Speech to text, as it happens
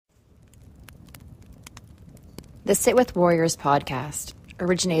The Sit With Warriors podcast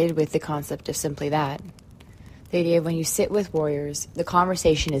originated with the concept of simply that. The idea of when you sit with warriors, the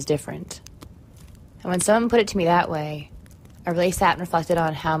conversation is different. And when someone put it to me that way, I really sat and reflected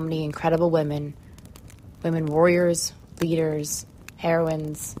on how many incredible women warriors, leaders,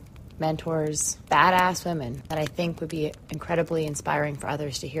 heroines, mentors, badass women that I think would be incredibly inspiring for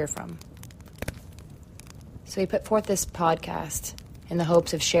others to hear from. So we put forth this podcast in the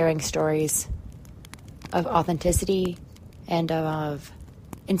hopes of sharing stories of authenticity and of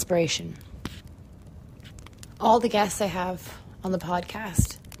inspiration. All the guests I have on the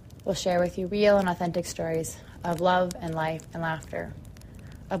podcast will share with you real and authentic stories of love and life and laughter,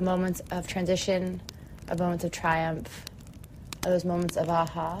 of moments of transition, of moments of triumph, of those moments of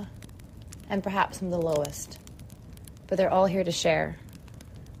aha, and perhaps some of the lowest. But they're all here to share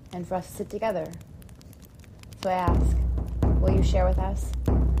and for us to sit together. So I ask, will you share with us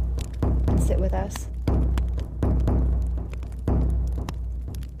and sit with us?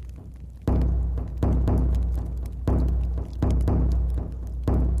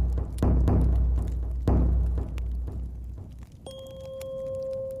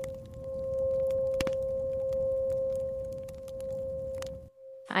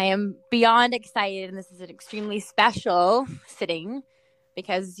 I am beyond excited, and this is an extremely special sitting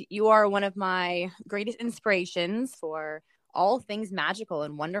because you are one of my greatest inspirations for all things magical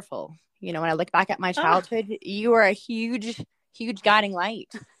and wonderful. You know, when I look back at my childhood, you are a huge, huge guiding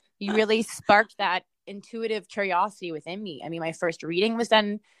light. You really sparked that intuitive curiosity within me. I mean, my first reading was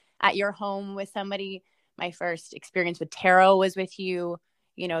done at your home with somebody. My first experience with tarot was with you.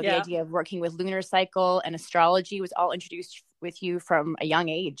 You know, the idea of working with lunar cycle and astrology was all introduced with you from a young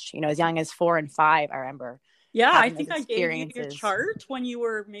age, you know, as young as 4 and 5, I remember. Yeah, I think I gave you your chart when you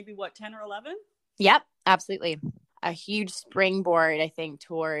were maybe, 10 or 11? Yep, absolutely. A huge springboard, I think,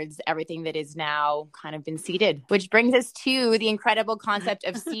 towards everything that is now kind of been seeded, which brings us to the incredible concept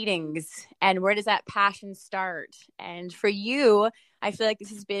of seedings. And where does that passion start? And for you, I feel like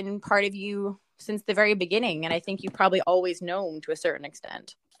this has been part of you since the very beginning. And I think you've probably always known to a certain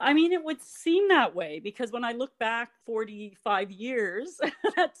extent. I mean, it would seem that way because when I look back 45 years,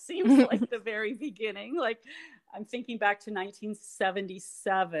 that seems like the very beginning. Like I'm thinking back to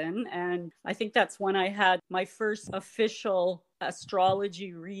 1977, and I think that's when I had my first official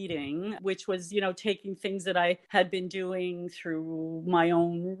astrology reading, which was, taking things that I had been doing through my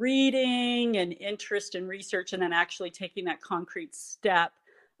own reading and interest in research, and then actually taking that concrete step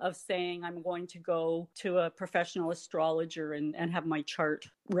of saying I'm going to go to a professional astrologer and have my chart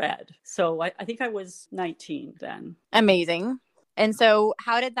read. So I think I was 19 then. Amazing. And so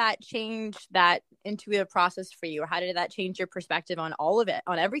how did that change that intuitive process for you? Or how did that change your perspective on all of it,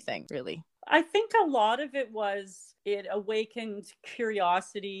 on everything, really? I think a lot of it was it awakened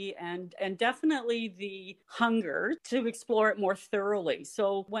curiosity and definitely the hunger to explore it more thoroughly.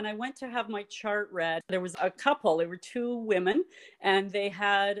 So when I went to have my chart read, there was a couple, there were 2 women, and they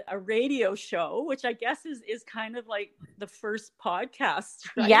had a radio show, which I guess is kind of like the first podcast,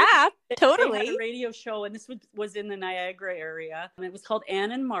 right? Yeah, totally. They had a radio show, and this was in the Niagara area, and it was called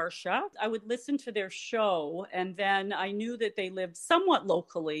Anne and Marcia. I would listen to their show, and then I knew that they lived somewhat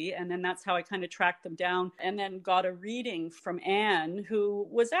locally, and then that's how I kind of tracked them down, and then got a reading from Anne, who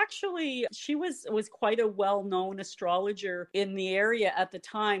was actually, she was quite a well-known astrologer in the area at the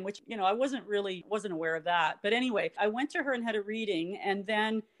time, which, I wasn't aware of that. But anyway, I went to her and had a reading, and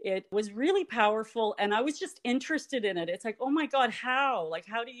then it was really powerful, and I was just interested in it. It's like, oh my God, how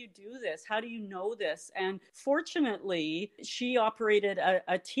do you do this? How do you know this? And fortunately, she operated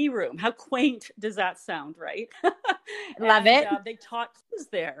a tea room. How quaint does that sound, right? Love it. They taught classes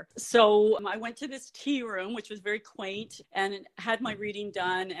there. So I went to this tea room, which was very quaint, and had my reading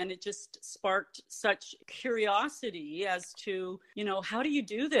done, and it just sparked such curiosity as to, how do you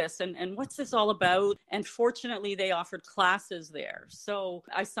do this, and what's this all about? And fortunately, they offered classes there. So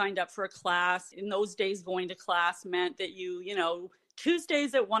I signed up for a class. In those days, going to class meant that you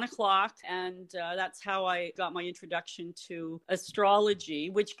Tuesdays at 1:00. And that's how I got my introduction to astrology,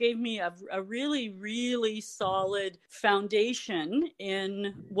 which gave me a really, really solid foundation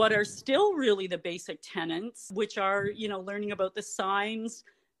in what are still really the basic tenets, which are, learning about the signs,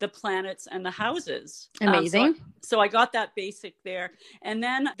 the planets, and the houses. Amazing. So I got that basic there. And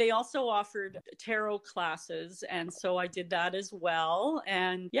then they also offered tarot classes. And so I did that as well.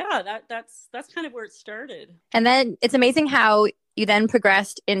 And yeah, that's kind of where it started. And then it's amazing how you then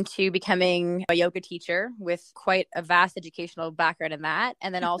progressed into becoming a yoga teacher with quite a vast educational background in that.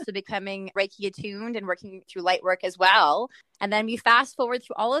 And then also becoming Reiki attuned and working through light work as well. And then we fast forward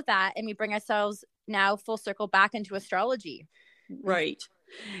through all of that and we bring ourselves now full circle back into astrology. Right.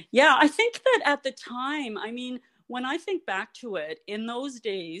 Yeah, I think that at the time, when I think back to it, in those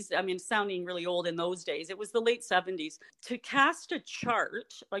days, I mean, sounding really old in those days, it was the late 70s, to cast a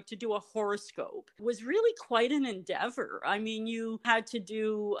chart, like to do a horoscope, was really quite an endeavor. I mean, you had to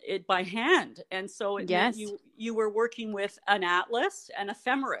do it by hand. And so it meant you were working with an atlas and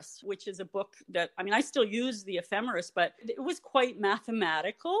ephemeris, which is a book that, I mean, I still use the ephemeris, but it was quite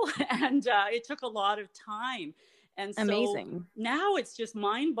mathematical and it took a lot of time. And so amazing. Now it's just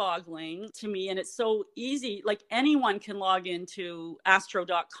mind boggling to me. And it's so easy. Like anyone can log into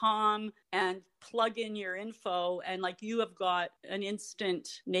astro.com and plug in your info. And like you have got an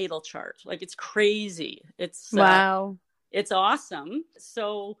instant natal chart. Like it's crazy. It's wow. It's awesome.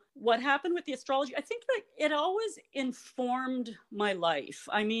 So what happened with the astrology, I think like it always informed my life.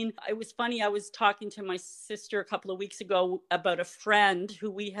 I mean, it was funny. I was talking to my sister a couple of weeks ago about a friend who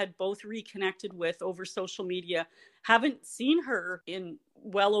we had both reconnected with over social media. Haven't seen her in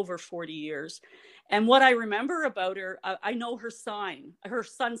well over 40 years. And what I remember about her, I know her sign, her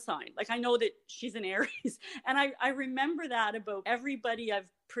sun sign. Like I know that she's an Aries. And I remember that about everybody I've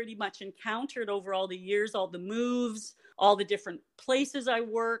pretty much encountered over all the years, all the moves, all the different places I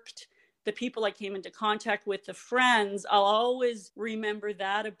worked, the people I came into contact with, the friends. I'll always remember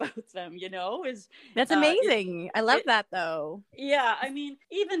that about them, you know, that's amazing. I love that though. Yeah. I mean,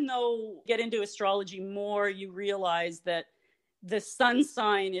 even though get into astrology more, you realize that the sun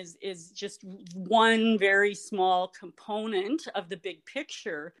sign is just one very small component of the big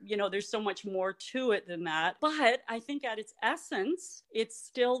picture. You know, there's so much more to it than that. But I think at its essence, it's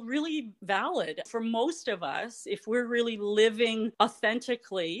still really valid for most of us. If we're really living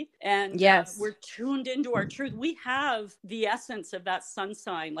authentically and we're tuned into our truth, we have the essence of that sun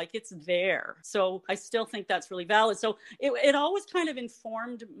sign, like it's there. So I still think that's really valid. So it always kind of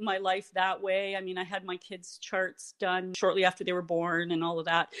informed my life that way. I mean, I had my kids' charts done shortly after they were born and all of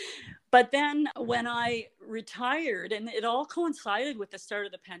that. But then when I retired, and it all coincided with the start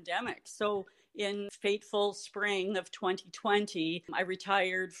of the pandemic. So in fateful spring of 2020, I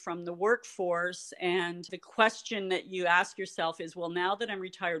retired from the workforce. And the question that you ask yourself is, well, now that I'm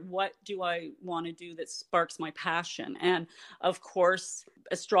retired, what do I want to do that sparks my passion? And of course,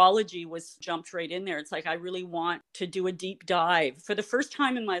 astrology was jumped right in there. It's like, I really want to do a deep dive. For the first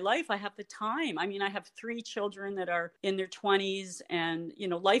time in my life, I have the time. I mean, I have 3 children that are in their 20s and, you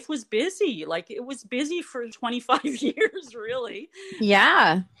know, life was busy. Like it was busy for 25 years, really.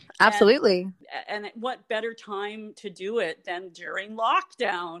 Yeah, absolutely. And what better time to do it than during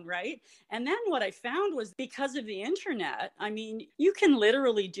lockdown, right? And then what I found was because of the internet, I mean, you can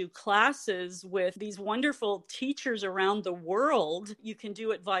literally do classes with these wonderful teachers around the world. You can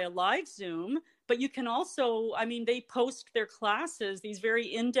do it via live Zoom, but you can also, I mean, they post their classes, these very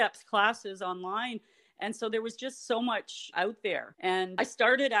in-depth classes online. And so there was just so much out there. And I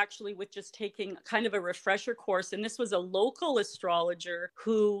started actually with just taking kind of a refresher course. And this was a local astrologer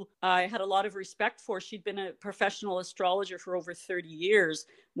who I had a lot of respect for. She'd been a professional astrologer for over 30 years,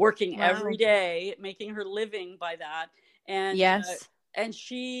 working every day, making her living by that. And and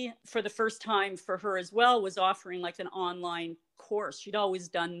she, for the first time for her as well, was offering like an online course. She'd always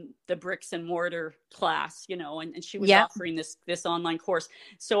done the bricks and mortar class, you know, and she was offering this online course.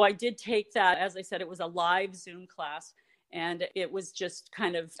 So I did take that. As I said, it was a live Zoom class. And it was just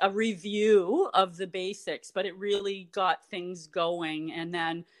kind of a review of the basics, but it really got things going. And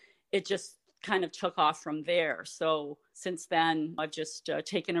then it just kind of took off from there. So since then, I've just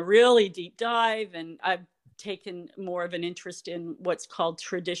taken a really deep dive, and I've taken more of an interest in what's called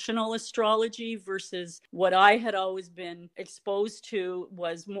traditional astrology versus what I had always been exposed to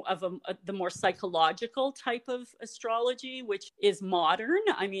was more of the more psychological type of astrology, which is modern.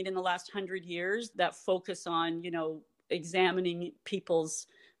 I mean, in the last 100 years, that focus on, you know, examining people's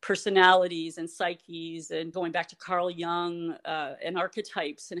personalities and psyches, and going back to Carl Jung and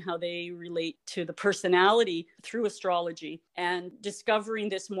archetypes and how they relate to the personality through astrology, and discovering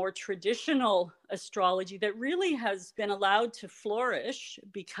this more traditional astrology that really has been allowed to flourish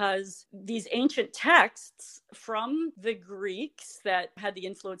because these ancient texts from the Greeks that had the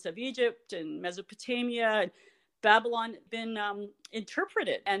influence of Egypt and Mesopotamia and Babylon been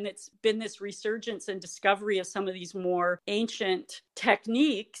interpreted, and it's been this resurgence and discovery of some of these more ancient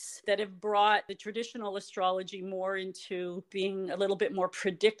techniques that have brought the traditional astrology more into being a little bit more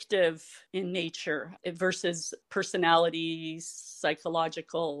predictive in nature versus personality,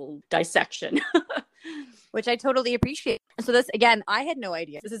 psychological dissection. Which I totally appreciate. So this, again, I had no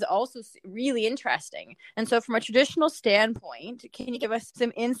idea. This is also really interesting. And so from a traditional standpoint, can you give us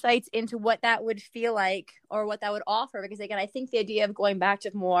some insights into what that would feel like or what that would offer? Because again, I think the idea of going back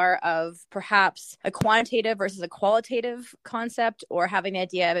to more of perhaps a quantitative versus a qualitative concept, or having the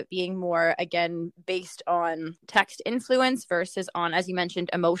idea of it being more, again, based on text influence versus on, as you mentioned,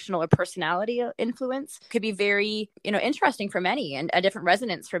 emotional or personality influence, could be very, interesting for many, and a different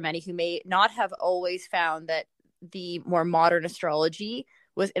resonance for many who may not have always found that the more modern astrology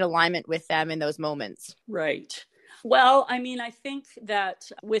was in alignment with them in those moments. Right. Well, I mean, I think that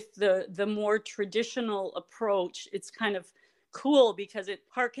with the more traditional approach, it's kind of cool because it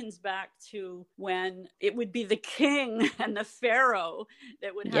harkens back to when it would be the king and the pharaoh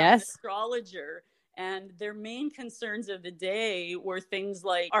that would have an astrologer. And their main concerns of the day were things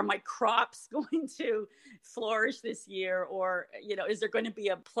like, are my crops going to flourish this year? Or, is there going to be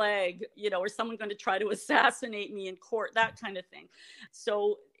a plague? Or someone going to try to assassinate me in court? That kind of thing.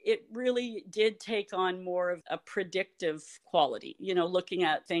 So it really did take on more of a predictive quality, looking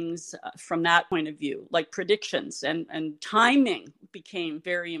at things from that point of view, like predictions and timing became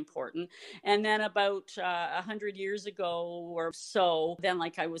very important. And then about 100 years ago or so, then,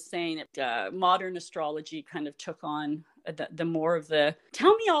 like I was saying, modern astrology kind of took on the more of the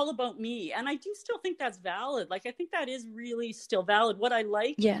tell me all about me. And I do still think that's valid. Like, I think that is really still valid. What I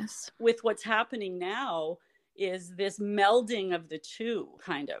like with what's happening now is this melding of the two,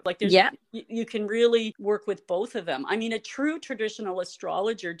 kind of like there's you can really work with both of them. I mean, a true traditional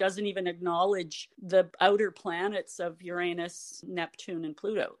astrologer doesn't even acknowledge the outer planets of Uranus, Neptune, and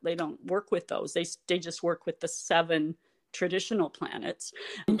Pluto. They don't work with those. They just work with the 7 traditional planets.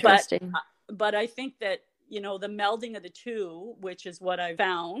 Interesting. But I think that the melding of the two, which is what I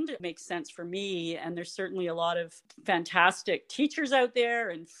found, makes sense for me. And there's certainly a lot of fantastic teachers out there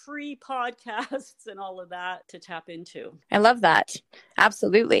and free podcasts and all of that to tap into. I love that.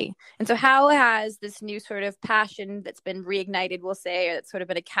 Absolutely. And so how has this new sort of passion that's been reignited, we'll say, or that's sort of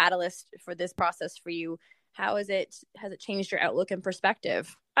been a catalyst for this process for you, has it changed your outlook and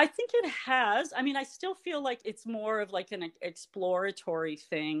perspective? I think it has. I mean, I still feel like it's more of like an exploratory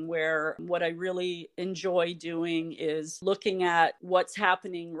thing, where what I really enjoy doing is looking at what's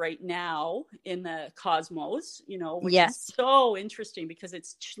happening right now in the cosmos, which is so interesting because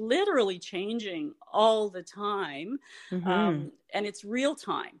it's literally changing all the time. And it's real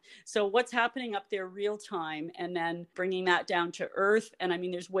time. So what's happening up there real time, and then bringing that down to Earth. And I mean,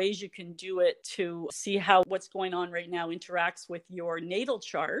 there's ways you can do it to see how what's going on right now interacts with your natal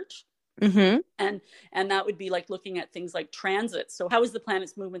chart. And that would be like looking at things like transits. So how is the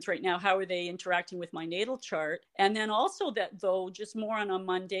planet's movements right now? How are they interacting with my natal chart? And then also that, though, just more on a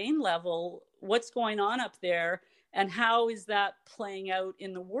mundane level, what's going on up there? And how is that playing out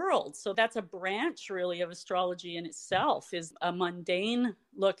in the world? So that's a branch really of astrology in itself, is a mundane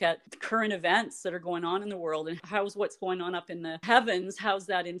look at current events that are going on in the world, and how's what's going on up in the heavens, how's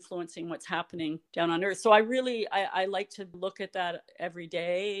that influencing what's happening down on Earth. So I like to look at that every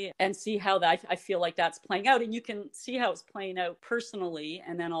day and see how that, I feel like that's playing out. And you can see how it's playing out personally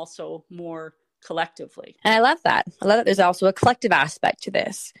and then also more collectively. And I love that. There's also a collective aspect to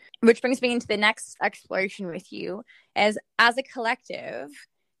this, which brings me into the next exploration with you. As a collective,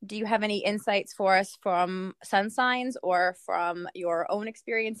 do you have any insights for us from sun signs or from your own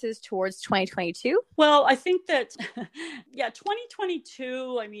experiences towards 2022? Well, I think that,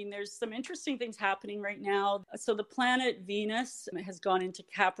 2022, I mean, there's some interesting things happening right now. So the planet Venus has gone into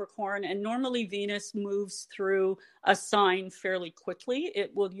Capricorn, and normally Venus moves through a sign fairly quickly.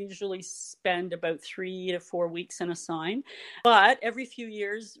 It will usually spend about 3 to 4 weeks in a sign. But every few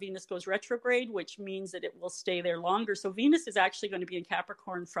years, Venus goes retrograde, which means that it will stay there longer. So Venus is actually going to be in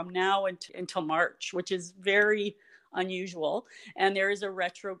Capricorn from now until March, which is very unusual. And there is a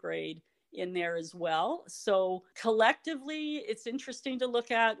retrograde in there as well. So collectively, it's interesting to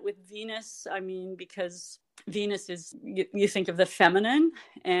look at with Venus. I mean, because Venus is, you think of the feminine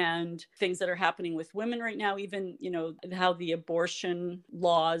and things that are happening with women right now, even, how the abortion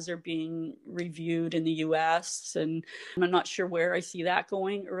laws are being reviewed in the US. And I'm not sure where I see that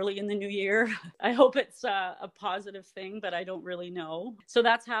going early in the new year. I hope it's a positive thing, but I don't really know. So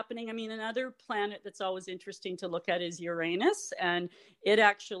that's happening. I mean, another planet that's always interesting to look at is Uranus, and it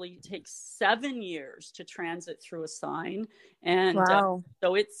actually takes 7 years to transit through a sign. And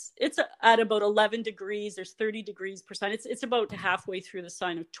so it's at about 11 degrees. There's 30 degrees per sign. It's about halfway through the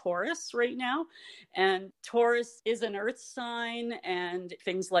sign of Taurus right now. And Taurus is an earth sign, and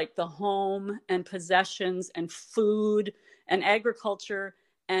things like the home and possessions and food and agriculture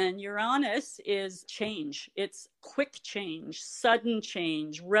And Uranus is change. It's quick change, sudden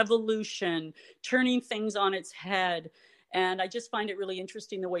change, revolution, turning things on its head. And I just find it really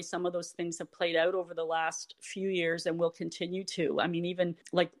interesting the way some of those things have played out over the last few years and will continue to. I mean, even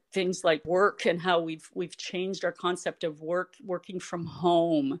like things like work and how we've changed our concept of working from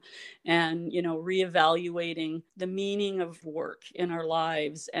home, and, you know, reevaluating the meaning of work in our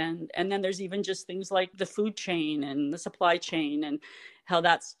lives. And then there's even just things like the food chain and the supply chain and how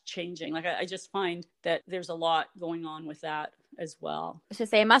that's changing. Like I just find that there's a lot going on with that as well. I was to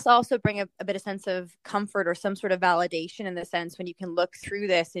say, it must also bring a bit of sense of comfort or some sort of validation, in the sense when you can look through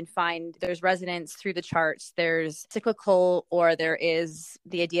this and find there's resonance through the charts, there's cyclical, or there is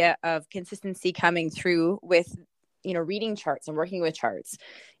the idea of consistency coming through with, you know, reading charts and working with charts.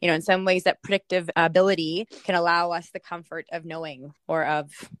 You know, in some ways that predictive ability can allow us the comfort of knowing, or of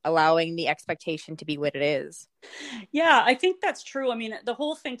allowing the expectation to be what it is. Yeah, I think that's true. I mean, the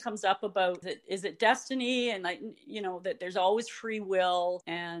whole thing comes up about, is it destiny? And like, you know, that there's always free will,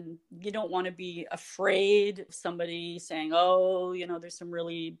 and you don't want to be afraid of somebody saying, oh, you know, there's some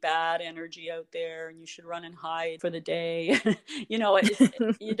really bad energy out there and you should run and hide for the day. You know,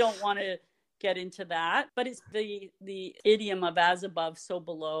 you don't want to get into that, but it's the idiom of as above, so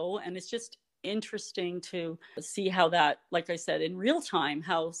below. And it's just interesting to see how that, like I said, in real time,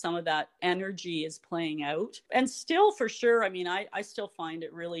 how some of that energy is playing out. And still, for sure, I mean, I still find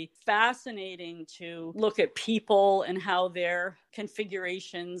it really fascinating to look at people and how their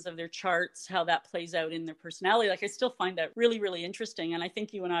configurations of their charts, how that plays out in their personality. Like, I still find that really, really interesting. And I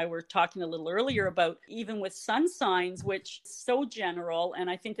think you and I were talking a little earlier about even with sun signs, which is so general. And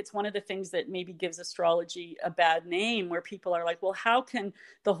I think it's one of the things that maybe gives astrology a bad name, where people are like, well, how can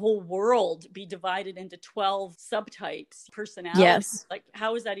the whole world be divided into 12 subtypes, personalities? Yes. Like,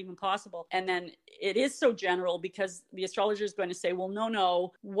 how is that even possible? And then it is so general because the astrologer is going to say, well,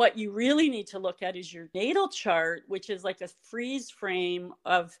 no, what you really need to look at is your natal chart, which is like a freeze frame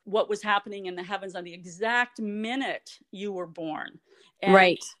of what was happening in the heavens on the exact minute you were born. And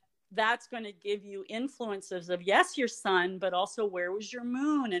right. That's going to give you influences of, yes, your sun, but also where was your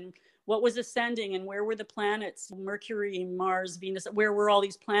moon, and what was ascending, and where were the planets, Mercury, Mars, Venus, where were all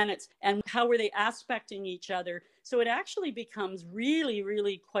these planets, and how were they aspecting each other? So it actually becomes really,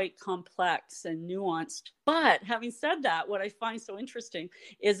 really quite complex and nuanced. But having said that, what I find so interesting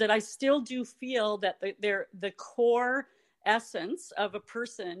is that I still do feel that the core essence of a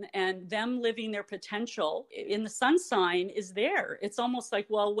person and them living their potential in the sun sign is there. It's almost like,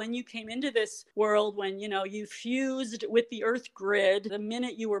 well, when you came into this world, when, you know, you fused with the earth grid, the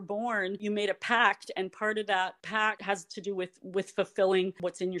minute you were born, you made a pact, and part of that pact has to do with fulfilling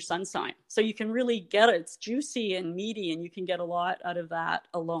what's in your sun sign. So you can really get it. It's juicy and meaty, and you can get a lot out of that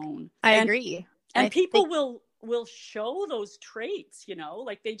alone. I agree. And people will show those traits, you know,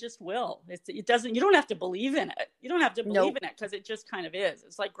 like they just will. You don't have to believe in it. You don't have to believe in it, because it just kind of is.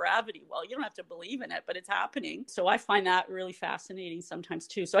 It's like gravity. Well, you don't have to believe in it, but it's happening. So I find that really fascinating sometimes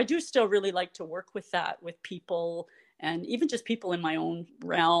too. So I do still really like to work with that, with people, and even just people in my own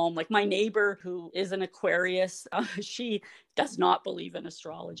realm. Like my neighbor, who is an Aquarius, she does not believe in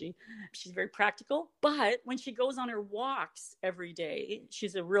astrology. She's very practical, but when she goes on her walks every day,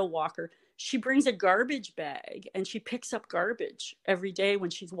 she's a real walker. She brings a garbage bag and she picks up garbage every day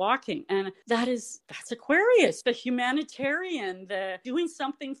when she's walking. And that's Aquarius, the humanitarian, the doing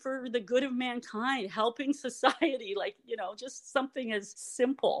something for the good of mankind, helping society, like, you know, just something as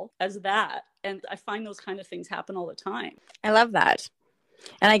simple as that. And I find those kind of things happen all the time. I love that.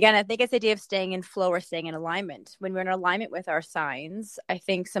 And again, I think it's the idea of staying in flow or staying in alignment. When we're in alignment with our signs, I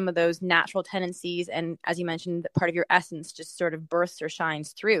think some of those natural tendencies, and as you mentioned, part of your essence just sort of bursts or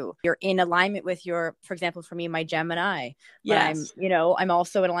shines through. You're in alignment with your, for example, for me, my Gemini. Yes. I'm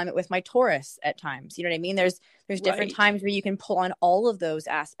also in alignment with my Taurus at times. You know what I mean? There's different times where you can pull on all of those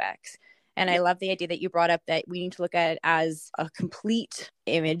aspects. And I love the idea that you brought up that we need to look at it as a complete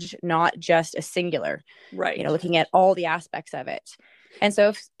image, not just a singular. Right. You know, looking at all the aspects of it. And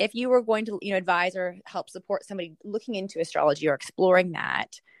so if you were going to, you know, advise or help support somebody looking into astrology or exploring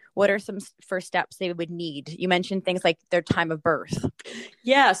that, what are some first steps they would need? You mentioned things like their time of birth.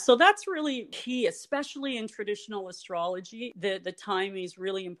 Yeah, so that's really key, especially in traditional astrology. The timing is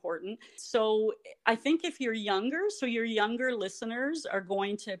really important. So I think if you're younger, so your younger listeners are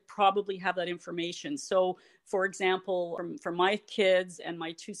going to probably have that information. So for example, for my kids and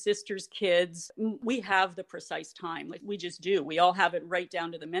my two sisters' kids, we have the precise time. Like we just do. We all have it right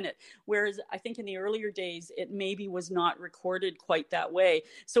down to the minute. Whereas I think in the earlier days, it maybe was not recorded quite that way.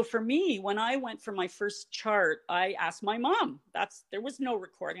 So for me, when I went for my first chart, I asked my mom. There was no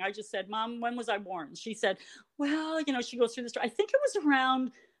recording. I just said, Mom, when was I born? She said, well, she goes through this. I think it was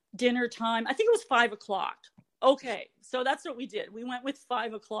around dinner time. I think it was 5:00. Okay, so that's what we did. We went with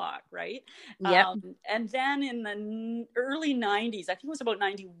 5:00, right? Yep. And then in the early 90s, I think it was about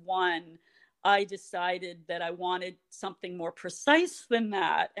 91, I decided that I wanted something more precise than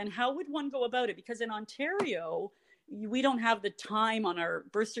that. And how would one go about it? Because in Ontario, we don't have the time on our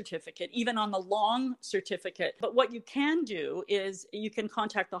birth certificate, even on the long certificate. But what you can do is you can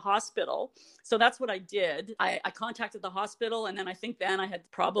contact the hospital. So that's what I did. I contacted the hospital, and then I think then I had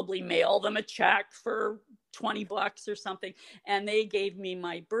probably mail them a check for $20 or something. And they gave me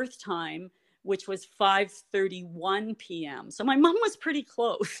my birth time, which was 5:31 p.m. So my mom was pretty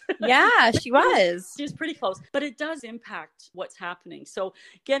close. Yeah, she was. She was pretty close, but it does impact what's happening. So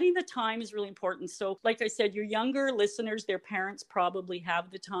getting the time is really important. So like I said, your younger listeners, their parents probably have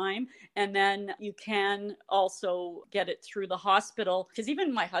the time. And then you can also get it through the hospital. Because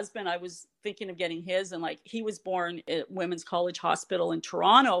even my husband, I was thinking of getting his, and like he was born at Women's College Hospital in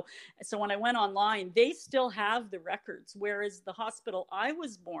Toronto. So when I went online, they still have the records, whereas the hospital I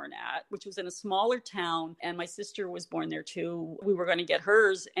was born at, which was in a smaller town, and my sister was born there too, we were going to get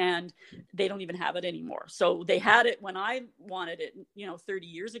hers, and they don't even have it anymore. So they had it when I wanted it 30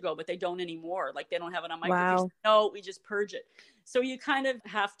 years ago, but they don't anymore. Like they don't have it on my computer. No, we just purge it. So you kind of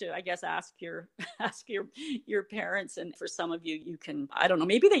have to, I guess, ask your parents. And for some of you, you can, I don't know,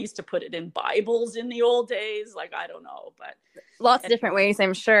 maybe they used to put it in Bibles in the old days. Like, I don't know, but lots of different ways,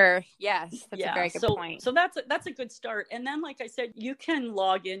 I'm sure. Yes, that's a very good point. So that's a good start. And then, like I said, you can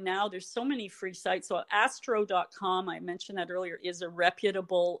log in now. There's so many free sites. So astro.com, I mentioned that earlier, is a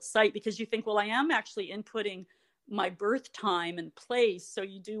reputable site, because you think, well, I am actually inputting my birth time and place. So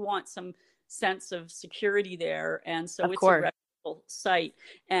you do want some sense of security there. And so it's a reputable site,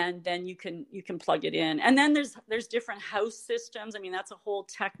 and then you can plug it in. And then there's different house systems. I mean, that's a whole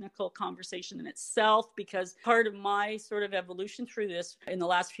technical conversation in itself, because part of my sort of evolution through this in the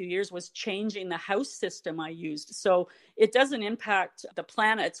last few years was changing the house system I used. So it doesn't impact the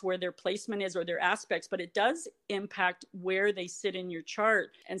planets where their placement is or their aspects, but it does impact where they sit in your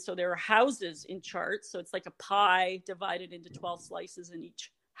chart. And so there are houses in charts. So it's like a pie divided into 12 slices, and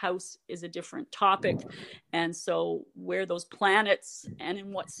each house is a different topic. And so where those planets and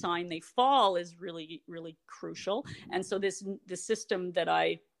in what sign they fall is really, really crucial. And so the system that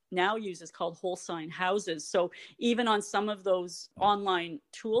I now use is called whole sign houses. So even on some of those online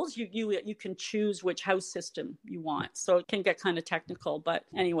tools, you can choose which house system you want. So it can get kind of technical, but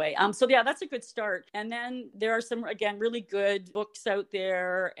anyway, so yeah, that's a good start. And then there are some, again, really good books out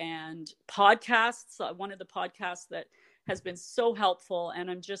there and podcasts. One of the podcasts that has been so helpful, and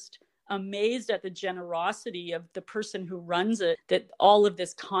I'm just amazed at the generosity of the person who runs it, that all of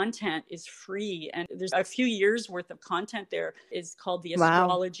this content is free. And there's a few years worth of content there. Is called the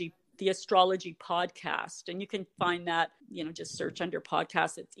Astrology podcast. And you can find that, just search under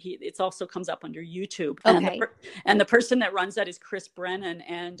podcast. It also comes up under YouTube. Okay. And the person that runs that is Chris Brennan.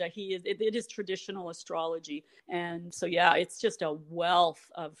 And it is traditional astrology. And so, yeah, it's just a wealth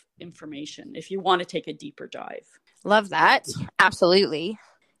of information if you want to take a deeper dive. Love that. Absolutely.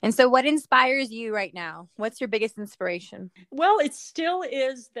 And so what inspires you right now? What's your biggest inspiration? Well, it still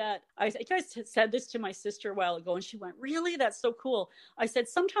is that, I think I said this to my sister a while ago, and she went, really? That's so cool. I said,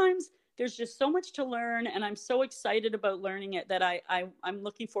 sometimes there's just so much to learn, and I'm so excited about learning it that I'm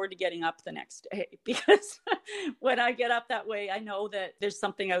looking forward to getting up the next day, because when I get up that way, I know that there's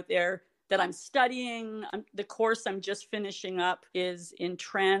something out there that I'm studying. The course I'm just finishing up is in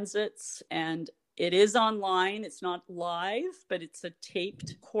transits, and it is online. It's not live, but it's a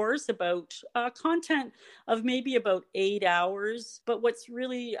taped course about content of maybe about 8 hours. But what's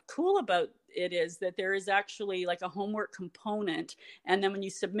really cool about it is that there is actually like a homework component. And then when you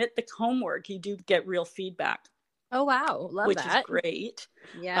submit the homework, you do get real feedback. Oh, wow. Love which that. is great.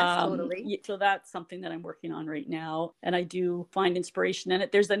 Yes, totally. So that's something that I'm working on right now. And I do find inspiration in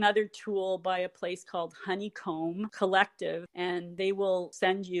it. There's another tool by a place called Honeycomb Collective, and they will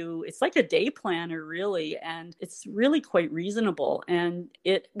send you, it's like a day planner really, and it's really quite reasonable. And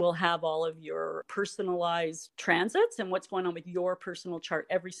it will have all of your personalized transits and what's going on with your personal chart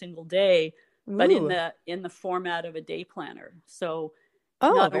every single day, but in the format of a day planner. So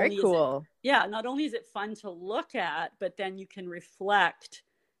very cool. Not only is it fun to look at, but then you can reflect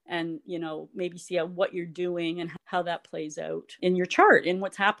and, maybe see what you're doing and how that plays out in your chart and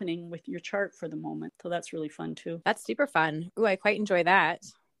what's happening with your chart for the moment. So that's really fun too. That's super fun. Ooh, I quite enjoy that.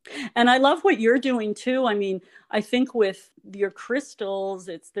 And I love what you're doing too. I mean, I think with your crystals,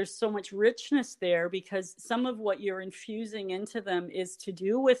 there's so much richness there, because some of what you're infusing into them is to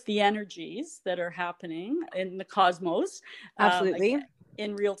do with the energies that are happening in the cosmos. Absolutely.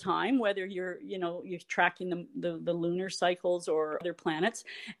 In real time, whether you're tracking the lunar cycles or other planets.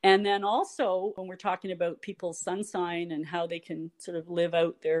 And then also when we're talking about people's sun sign and how they can sort of live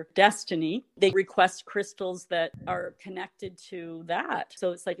out their destiny, they request crystals that are connected to that.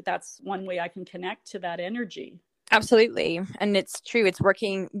 So it's like, that's one way I can connect to that energy. Absolutely. And it's true. It's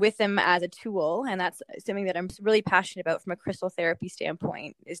working with them as a tool. And that's something that I'm really passionate about from a crystal therapy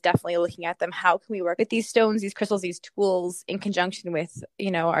standpoint, is definitely looking at them. How can we work with these stones, these crystals, these tools in conjunction with,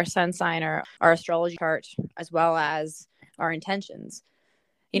 our sun sign or our astrology chart, as well as our intentions?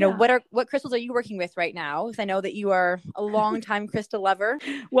 What crystals are you working with right now? Because I know that you are a longtime crystal lover.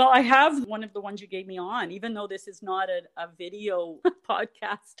 Well, I have one of the ones you gave me on, even though this is not a video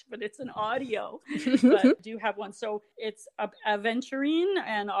podcast, but it's an audio. But I do have one. So it's aventurine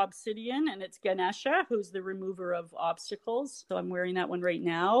and obsidian, and it's Ganesha, who's the remover of obstacles. So I'm wearing that one right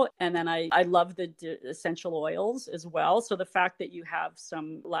now. And then I love the essential oils as well. So the fact that you have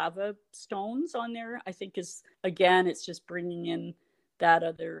some lava stones on there, I think is, again, it's just bringing in that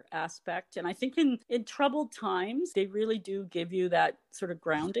other aspect. And I think in troubled times, they really do give you that sort of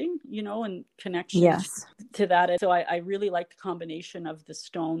grounding, and connection to that. And so I really like the combination of the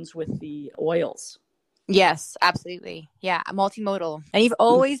stones with the oils. Yes, absolutely. Yeah, multimodal. And you've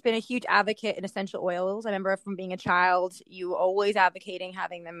always been a huge advocate in essential oils. I remember from being a child, you always advocating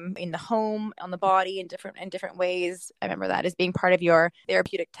having them in the home, on the body, in different ways. I remember that as being part of your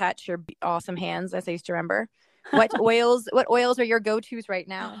therapeutic touch, your awesome hands, as I used to remember. What oils are your go-tos right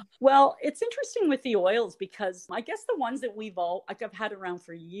now? Well, it's interesting with the oils, because I guess the ones that I've had around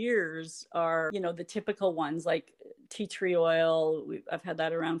for years are, the typical ones like tea tree oil. I've had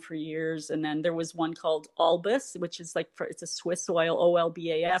that around for years. And then there was one called Albus, which is it's a Swiss oil,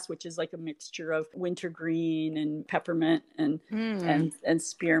 Olbas, which is like a mixture of wintergreen and peppermint and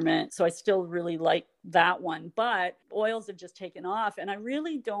spearmint. So I still really like that one, but oils have just taken off. And I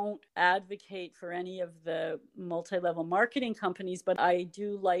really don't advocate for any of the multi-level marketing companies, but I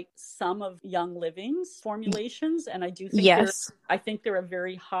do like some of Young Living's formulations. And I do think they're a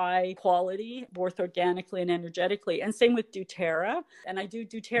very high quality, both organically and energetically. And same with doTERRA. And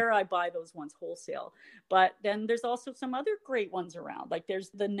I buy those ones wholesale. But then there's also some other great ones around. Like there's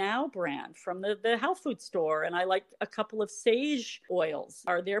the Now brand from the health food store. And I like a couple of sage oils,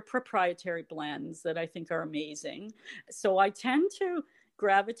 are their proprietary blends that I think are amazing. So I tend to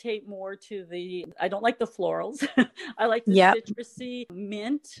gravitate more to I don't like the florals. I like the citrusy,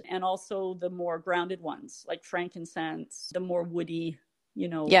 mint, and also the more grounded ones like frankincense, the more woody,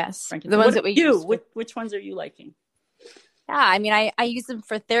 Yes, the ones that we use. Which ones are you liking? Yeah, I mean, I use them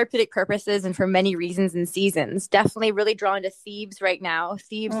for therapeutic purposes and for many reasons and seasons. Definitely really drawn to thieves right now.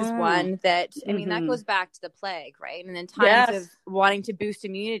 Thieves is one that, I mean, that goes back to the plague, right? And in times of wanting to boost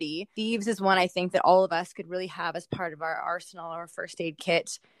immunity, thieves is one I think that all of us could really have as part of our arsenal or first aid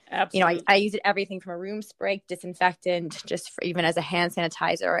kit. Absolutely. I use it everything from a room spray, disinfectant, just for, even as a hand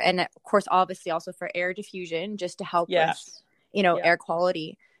sanitizer. And of course, obviously also for air diffusion, just to help with, air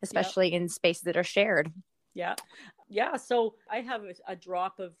quality, especially in spaces that are shared. Yeah. So I have a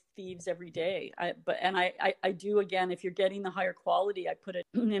drop of thieves every day. I do, again, if you're getting the higher quality, I put it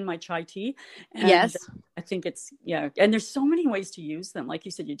in my chai tea. And I think it's, and there's so many ways to use them. Like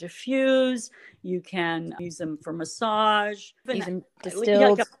you said, you diffuse, you can use them for massage. Use them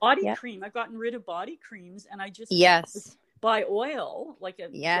distilled. Like a body cream. I've gotten rid of body creams and I just buy oil, like a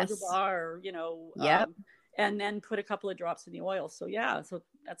sugar bar, and then put a couple of drops in the oil. So so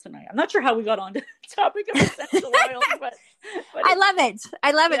that's I'm not sure how we got on to the topic of essential oils, but I love it.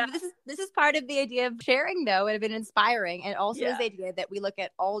 I love it. This is part of the idea of sharing, though, and have been inspiring, and also is the idea that we look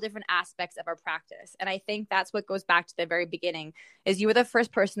at all different aspects of our practice. And I think that's what goes back to the very beginning, is you were the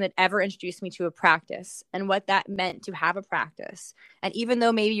first person that ever introduced me to a practice and what that meant to have a practice. And even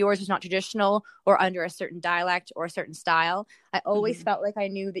though maybe yours was not traditional or under a certain dialect or a certain style, I always felt like I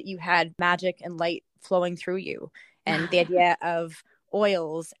knew that you had magic and light flowing through you. And the idea of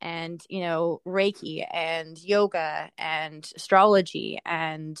oils and, Reiki and yoga and astrology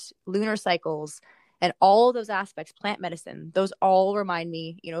and lunar cycles and all those aspects, plant medicine, those all remind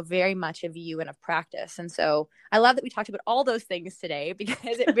me, very much of you and of practice. And so I love that we talked about all those things today,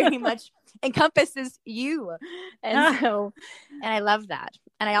 because it very much encompasses you. And I love that.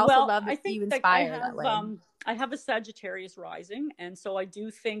 And I also love that you inspire that way. I have a Sagittarius rising, and so I do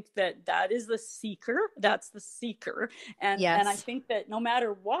think that that is the seeker. That's the seeker, and I Yes. think that no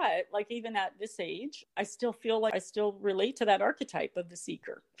matter what, like even at this age, I still feel like I still relate to that archetype of the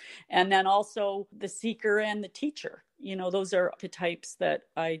seeker, and then also the seeker and the teacher. You know, those are archetypes that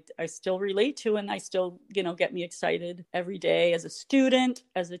I still relate to, and I still, you know, get me excited every day as a student,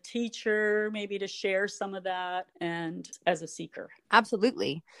 as a teacher, maybe to share some of that, and as a seeker.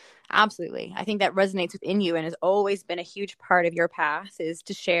 Absolutely. Absolutely. I think that resonates within you and has always been a huge part of your path, is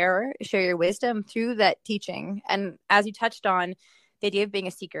to share your wisdom through that teaching. And as you touched on, the idea of being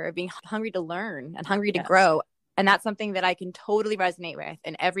a seeker, of being hungry to learn and hungry to Yes. grow. And that's something that I can totally resonate with.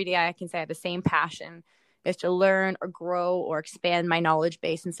 And every day I can say I have the same passion, is to learn or grow or expand my knowledge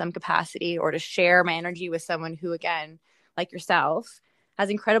base in some capacity, or to share my energy with someone who, again, like yourself, has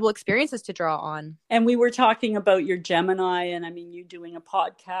incredible experiences to draw on. And we were talking about your Gemini, and I mean, you doing a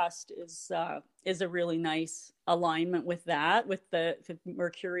podcast is a really nice alignment with that. With the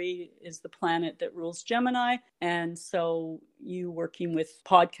Mercury is the planet that rules Gemini, and so you working with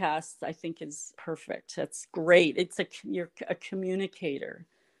podcasts, I think, is perfect. That's great. You're a communicator.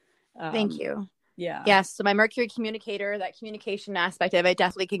 Thank you. Yeah. Yes. So my Mercury communicator, that communication aspect of it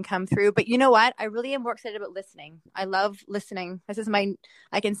definitely can come through. But you know what? I really am more excited about listening. I love listening. This is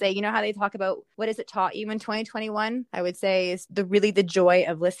I can say, you know how they talk about what is it taught you in 2021? I would say is the joy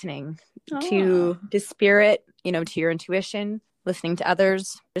of listening to spirit, you know, to your intuition, listening to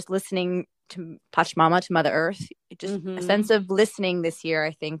others, just listening to Pachamama, to Mother Earth. Just a sense of listening this year,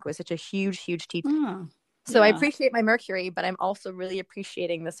 I think, was such a huge, huge teaching. So I appreciate my Mercury, but I'm also really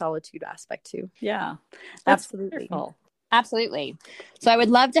appreciating the solitude aspect too. Yeah, that's absolutely wonderful. Absolutely. So I would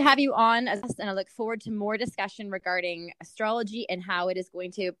love to have you on, and I look forward to more discussion regarding astrology and how it is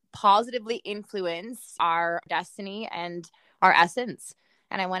going to positively influence our destiny and our essence.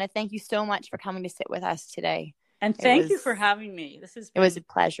 And I want to thank you so much for coming to sit with us today. And thank you for having me. It was a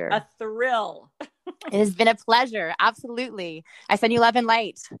pleasure. A thrill. It has been a pleasure. Absolutely. I send you love and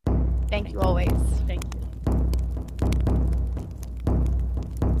light. Thank you always. Thank you.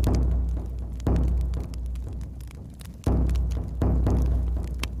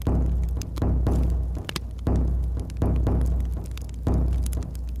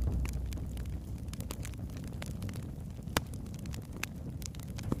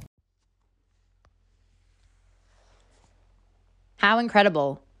 How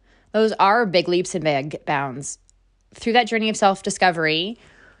incredible. Those are big leaps and big bounds. Through that journey of self-discovery,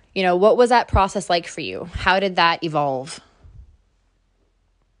 you know, what was that process like for you? How did that evolve?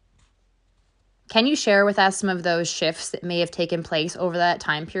 Can you share with us some of those shifts that may have taken place over that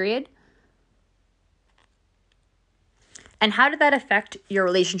time period? And how did that affect your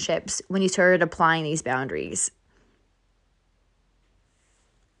relationships when you started applying these boundaries?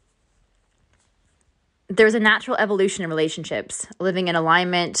 There's a natural evolution in relationships, living in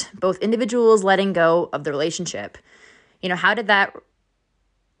alignment, both individuals letting go of the relationship. You know, how did that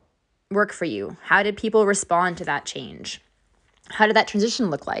work for you? How did people respond to that change? How did that transition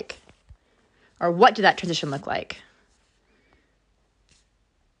look like? Or what did that transition look like?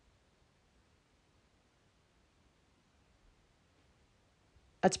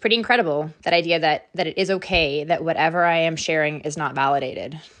 That's pretty incredible, that idea that it is okay that whatever I am sharing is not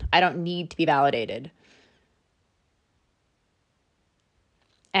validated. I don't need to be validated.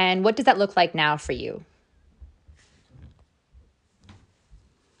 And what does that look like now for you?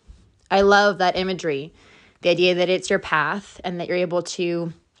 I love that imagery, the idea that it's your path and that you're able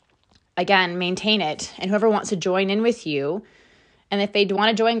to, again, maintain it. And whoever wants to join in with you, and if they want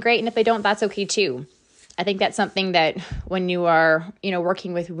to join, great. And if they don't, that's okay too. I think that's something that when you are, you know,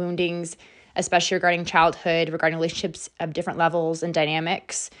 working with woundings, especially regarding childhood, regarding relationships of different levels and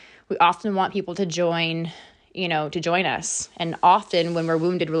dynamics, we often want people to join us. And often when we're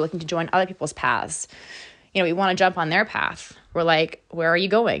wounded, we're looking to join other people's paths. You know, we want to jump on their path. We're like, where are you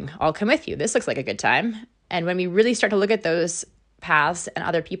going? I'll come with you. This looks like a good time. And when we really start to look at those paths and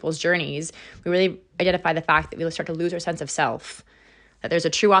other people's journeys, we really identify the fact that we start to lose our sense of self, that there's a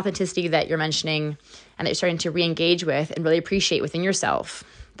true authenticity that you're mentioning and that you're starting to re-engage with and really appreciate within yourself.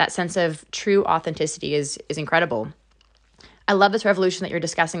 That sense of true authenticity is incredible. I love this revolution that you're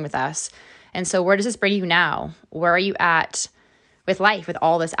discussing with us. And so where does this bring you now? Where are you at with life, with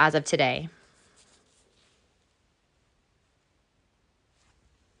all this as of today?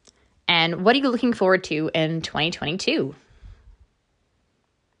 And what are you looking forward to in 2022?